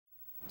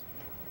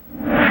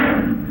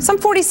Some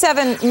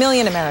 47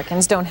 million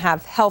Americans don't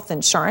have health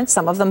insurance,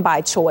 some of them by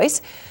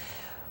choice.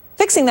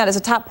 Fixing that is a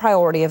top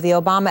priority of the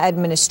Obama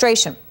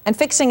administration, and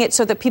fixing it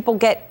so that people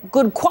get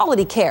good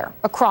quality care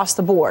across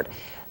the board.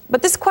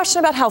 But this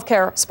question about health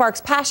care sparks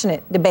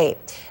passionate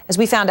debate, as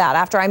we found out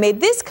after I made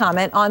this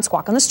comment on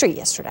Squawk on the Street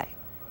yesterday.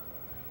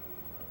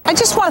 I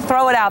just want to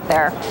throw it out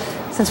there,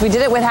 since we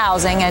did it with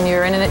housing and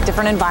you're in a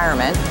different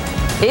environment.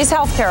 Is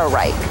health care a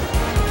right?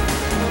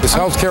 Is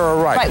health care a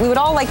right? Right, we would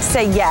all like to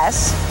say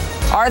yes.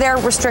 Are there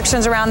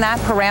restrictions around that,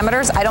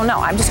 parameters? I don't know.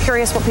 I'm just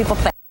curious what people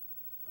think.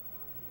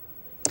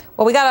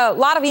 Well, we got a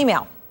lot of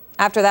email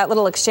after that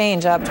little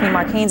exchange between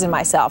Mark Haynes and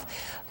myself.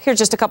 Here's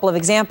just a couple of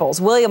examples.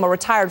 William, a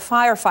retired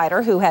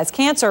firefighter who has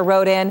cancer,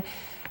 wrote in,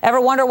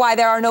 "Ever wonder why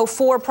there are no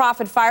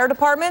for-profit fire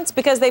departments?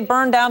 Because they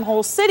burn down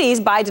whole cities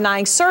by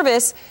denying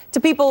service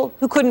to people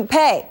who couldn't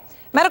pay.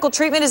 Medical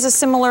treatment is a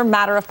similar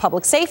matter of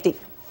public safety."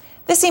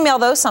 This email,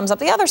 though, sums up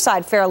the other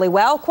side fairly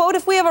well. Quote,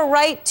 "If we have a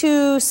right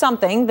to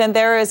something, then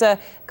there is a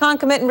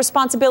concomitant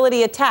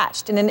responsibility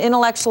attached in an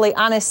intellectually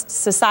honest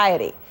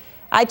society.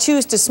 I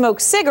choose to smoke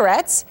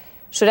cigarettes.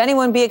 Should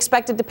anyone be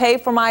expected to pay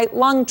for my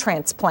lung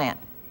transplant?"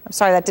 I'm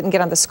sorry that didn't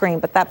get on the screen,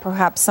 but that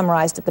perhaps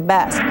summarized it the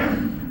best.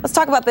 Let's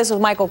talk about this with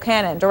Michael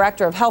Cannon,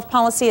 Director of Health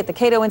Policy at the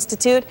Cato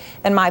Institute,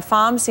 and Hoangmai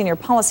Pham, Senior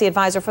Policy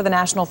Advisor for the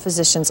National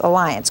Physicians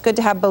Alliance. Good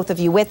to have both of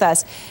you with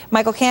us.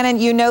 Michael Cannon,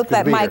 you note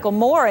that Michael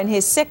Moore in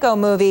his Sicko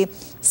movie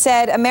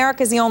said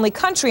America is the only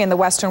country in the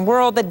Western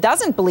world that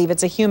doesn't believe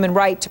it's a human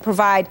right to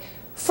provide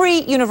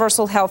free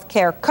universal health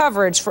care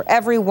coverage for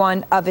every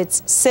one of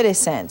its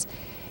citizens.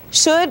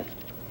 Should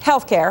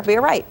health care be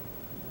a right?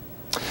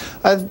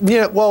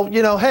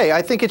 Hey,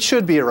 I think it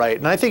should be a right,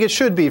 and I think it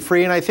should be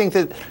free, and I think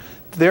that,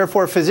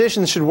 therefore,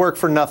 physicians should work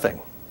for nothing.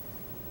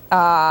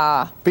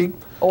 How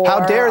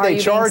dare they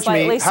charge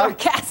me?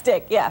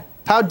 Sarcastic, yeah.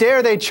 How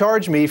dare they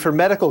charge me for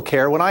medical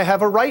care when I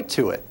have a right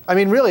to it? I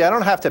mean, really, I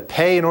don't have to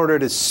pay in order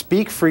to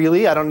speak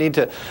freely. I don't need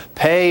to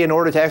pay in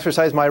order to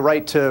exercise my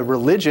right to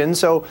religion.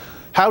 So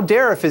how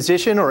dare a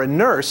physician or a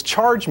nurse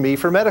charge me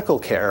for medical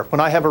care when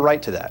I have a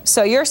right to that?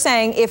 So you're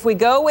saying if we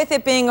go with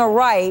it being a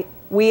right,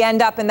 we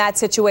end up in that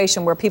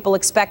situation where people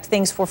expect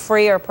things for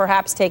free or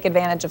perhaps take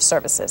advantage of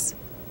services?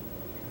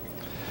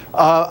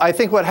 I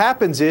think what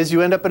happens is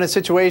you end up in a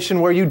situation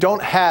where you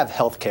don't have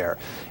health care.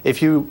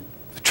 If you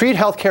treat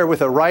health care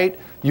with a right,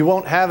 you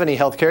won't have any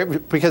health care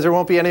because there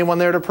won't be anyone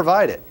there to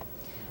provide it.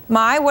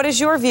 Mai, what is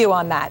your view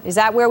on that? Is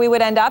that where we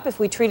would end up if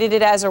we treated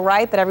it as a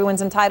right that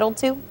everyone's entitled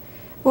to?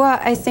 Well,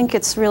 I think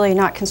it's really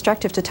not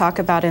constructive to talk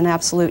about in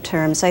absolute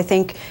terms. I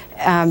think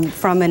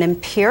from an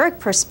empiric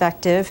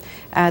perspective,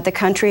 the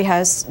country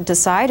has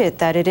decided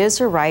that it is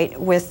a right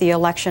with the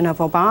election of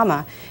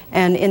Obama.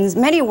 And in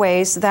many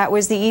ways, that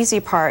was the easy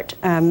part,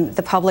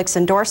 the public's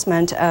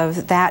endorsement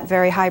of that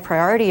very high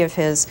priority of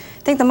his.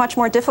 I think the much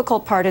more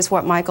difficult part is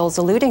what Michael's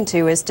alluding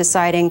to, is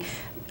deciding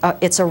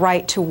it's a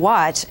right to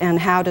what, and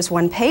how does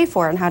one pay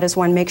for it, and how does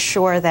one make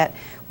sure that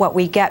what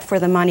we get for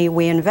the money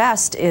we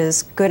invest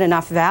is good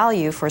enough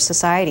value for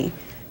society.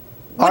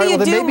 All right, well,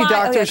 then maybe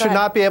doctors should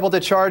not be able to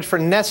charge for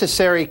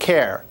necessary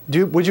care.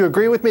 Would you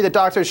agree with me that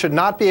doctors should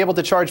not be able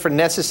to charge for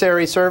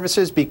necessary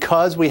services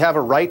because we have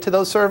a right to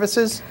those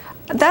services?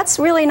 That's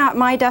really not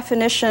my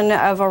definition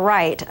of a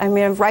right. I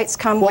mean, rights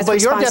come with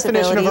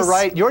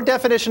responsibilities. Your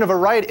definition of a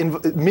right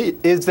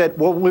is that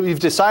we've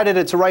decided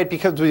it's a right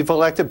because we've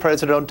elected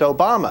President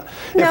Obama.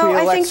 No, if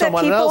we elect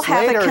someone else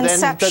later,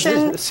 then does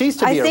it cease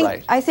to be a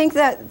right? I think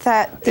that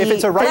if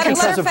it's a right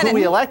because of who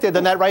we elected,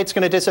 then that right's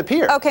going to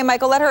disappear. Okay,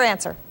 Michael, let her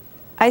answer.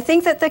 I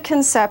think that the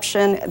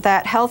conception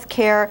that health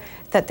care,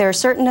 that there are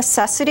certain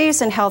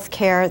necessities in health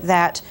care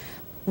that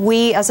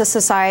we as a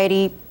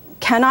society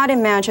cannot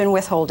imagine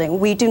withholding.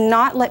 We do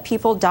not let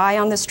people die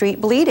on the street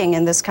bleeding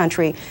in this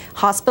country.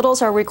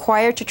 Hospitals are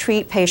required to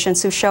treat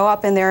patients who show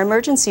up in their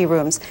emergency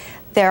rooms.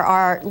 There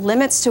are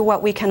limits to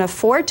what we can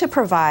afford to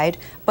provide,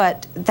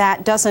 but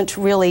that doesn't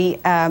really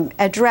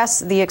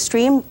address the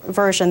extreme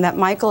version that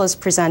Michael is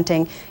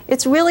presenting.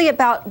 It's really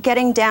about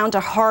getting down to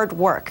hard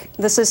work.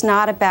 This is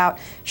not about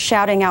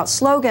shouting out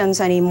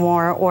slogans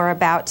anymore or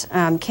about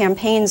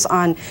campaigns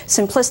on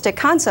simplistic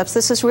concepts.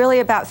 This is really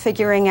about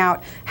figuring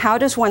out how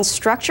does one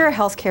structure a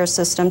healthcare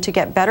system to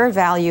get better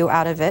value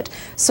out of it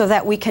so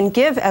that we can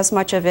give as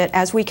much of it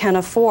as we can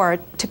afford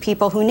to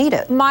people who need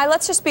it. Mai,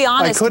 let's just be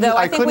honest, though.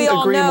 I think we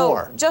all know,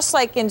 just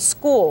like in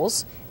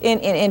schools,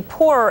 in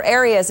poorer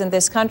areas in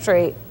this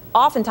country,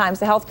 oftentimes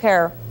the health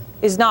care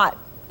is not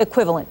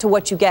equivalent to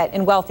what you get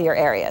in wealthier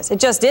areas. It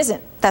just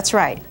isn't. That's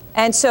right.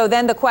 And so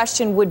then the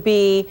question would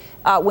be,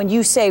 when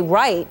you say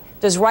right,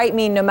 does right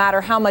mean no matter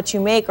how much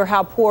you make or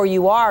how poor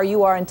you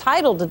are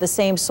entitled to the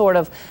same sort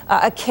of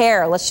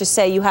care? Let's just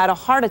say you had a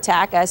heart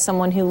attack as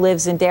someone who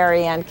lives in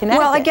Darien, Connecticut.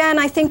 Well, again,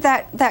 I think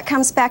that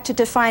comes back to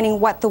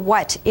defining what the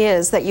what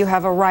is that you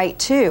have a right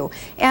to.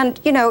 And,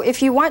 you know,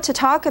 if you want to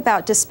talk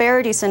about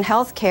disparities in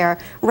health care,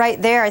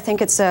 right there, I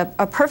think it's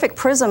a perfect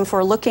prism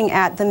for looking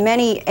at the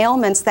many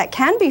ailments that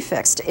can be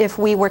fixed if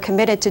we were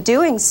committed to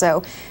doing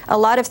so. A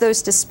lot of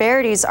those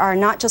disparities are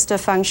not just a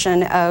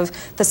function of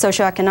the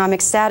socioeconomic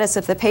status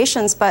of the patient,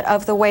 regulations, but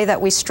of the way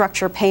that we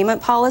structure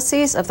payment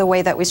policies, of the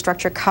way that we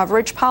structure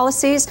coverage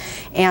policies,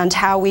 and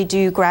how we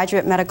do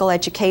graduate medical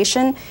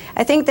education.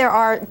 I think there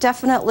are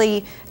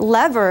definitely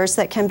levers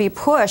that can be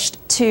pushed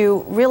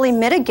to really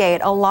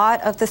mitigate a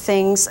lot of the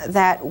things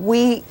that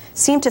we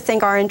seem to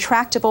think are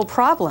intractable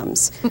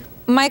problems.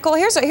 Michael,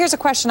 here's a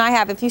question I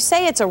have. If you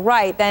say it's a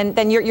right,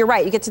 then you're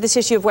right. You get to this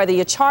issue of whether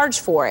you charge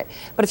for it.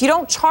 But if you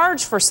don't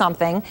charge for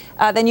something,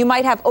 then you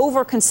might have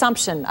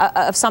overconsumption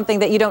of something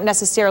that you don't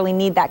necessarily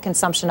need that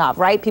consumption of,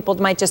 right? People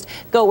might just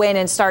go in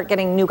and start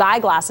getting new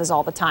eyeglasses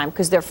all the time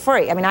because they're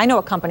free. I mean, I know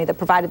a company that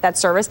provided that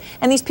service,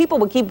 and these people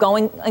would keep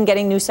going and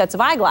getting new sets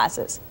of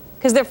eyeglasses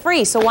because they're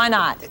free, so why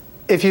not?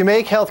 If you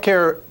make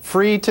healthcare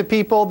free to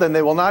people, then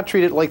they will not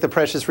treat it like the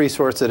precious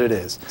resource that it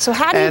is. So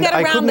how do you get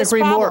around this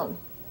problem?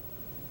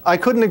 I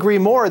couldn't agree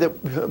more that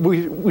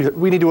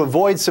we need to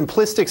avoid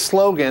simplistic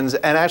slogans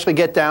and actually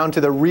get down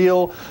to the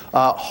real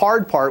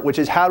hard part, which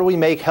is how do we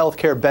make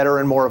healthcare better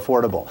and more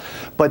affordable.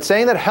 But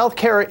saying that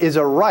healthcare is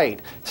a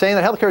right, saying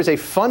that healthcare is a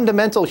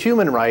fundamental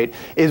human right,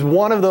 is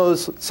one of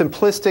those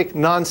simplistic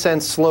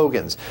nonsense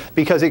slogans,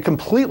 because it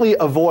completely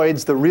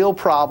avoids the real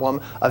problem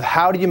of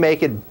how do you make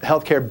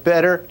healthcare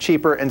better,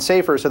 cheaper, and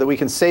safer so that we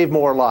can save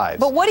more lives.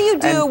 But what do you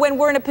do when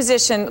we're in a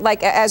position,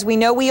 like as we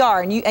know we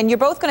are, and you're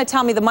both going to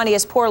tell me the money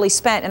is poorly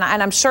spent, and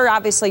I'm sure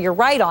obviously you're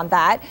right on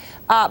that,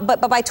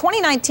 but by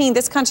 2019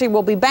 this country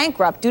will be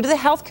bankrupt due to the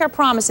health care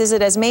promises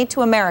it has made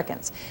to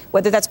Americans,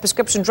 whether that's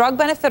prescription drug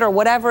benefit or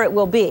whatever it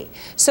will be.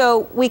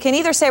 So we can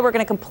either say we're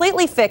going to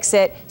completely fix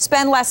it,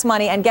 spend less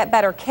money, and get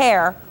better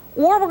care,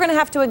 or we're going to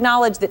have to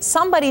acknowledge that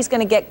somebody's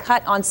going to get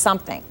cut on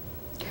something.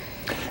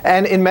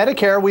 And in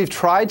Medicare, we've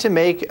tried to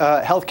make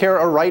health care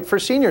a right for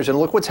seniors, and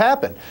look what's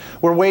happened.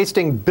 We're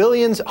wasting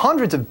billions,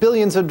 hundreds of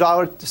billions of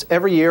dollars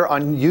every year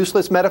on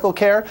useless medical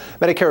care.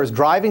 Medicare is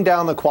driving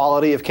down the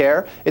quality of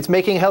care. It's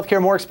making health care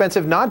more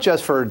expensive, not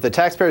just for the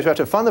taxpayers who have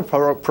to fund the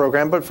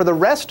program, but for the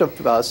rest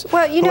of us who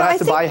have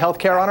to buy health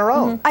care on our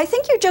own. I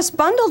think you just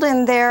bundled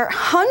in there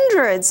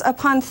hundreds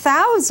upon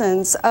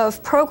thousands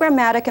of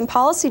programmatic and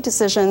policy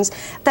decisions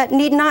that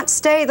need not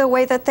stay the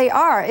way that they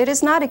are. It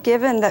is not a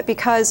given that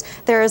because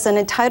there is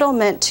an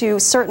entitlement to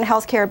certain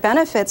health care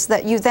benefits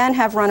that you then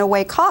have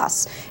runaway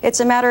costs. It's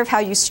a matter of how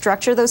you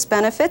structure those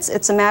benefits.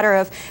 It's a matter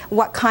of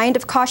what kind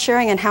of cost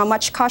sharing and how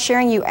much cost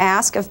sharing you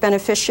ask of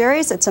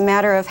beneficiaries. It's a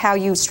matter of how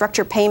you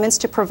structure payments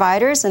to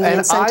providers and the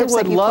incentives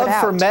that you put out. And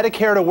I would love for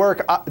Medicare to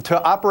work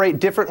to operate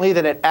differently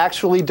than it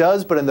actually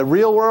does, but in the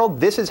real world,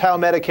 this is how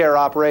Medicare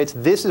operates.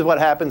 This is what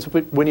happens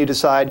when you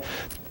decide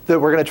that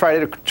we're going to try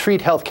to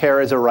treat health care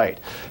as a right.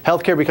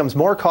 Health care becomes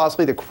more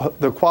costly, the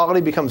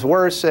quality becomes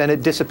worse, and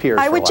it disappears.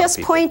 I would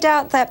just point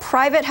out that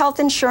private health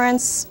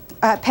insurance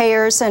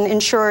payers and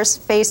insurers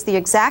face the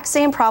exact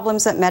same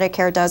problems that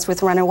Medicare does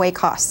with runaway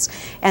costs.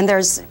 And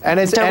there's direct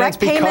payments from employees there. And it's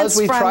because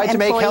we've tried to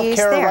make health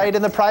care a right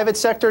in the private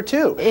sector,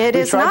 too. It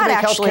is not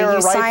actually.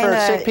 We've tried to make health care a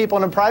right for sick people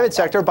in the private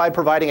sector by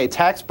providing a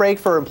tax break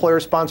for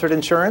employer-sponsored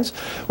insurance.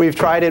 We've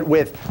tried it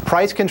with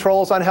price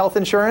controls on health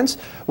insurance.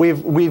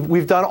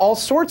 We've done all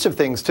sorts of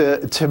things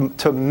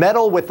to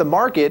meddle with the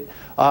market,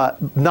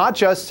 not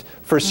just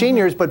for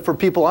seniors, but for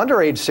people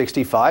under age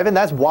 65, and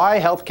that's why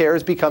health care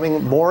is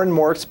becoming more and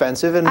more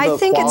expensive. And I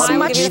think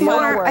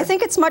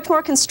it's much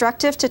more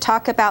constructive to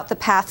talk about the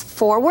path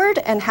forward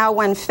and how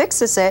one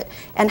fixes it,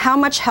 and how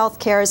much health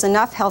care is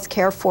enough health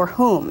care for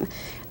whom.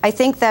 I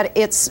think that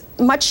it's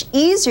much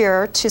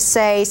easier to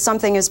say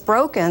something is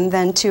broken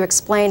than to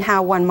explain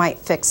how one might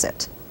fix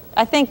it.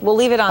 I think we'll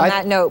leave it on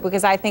that note,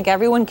 because I think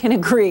everyone can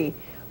agree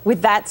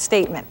with that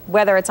statement,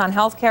 whether it's on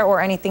health care or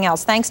anything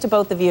else. Thanks to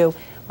both of you.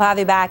 We'll have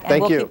you back,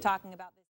 and we'll keep talking.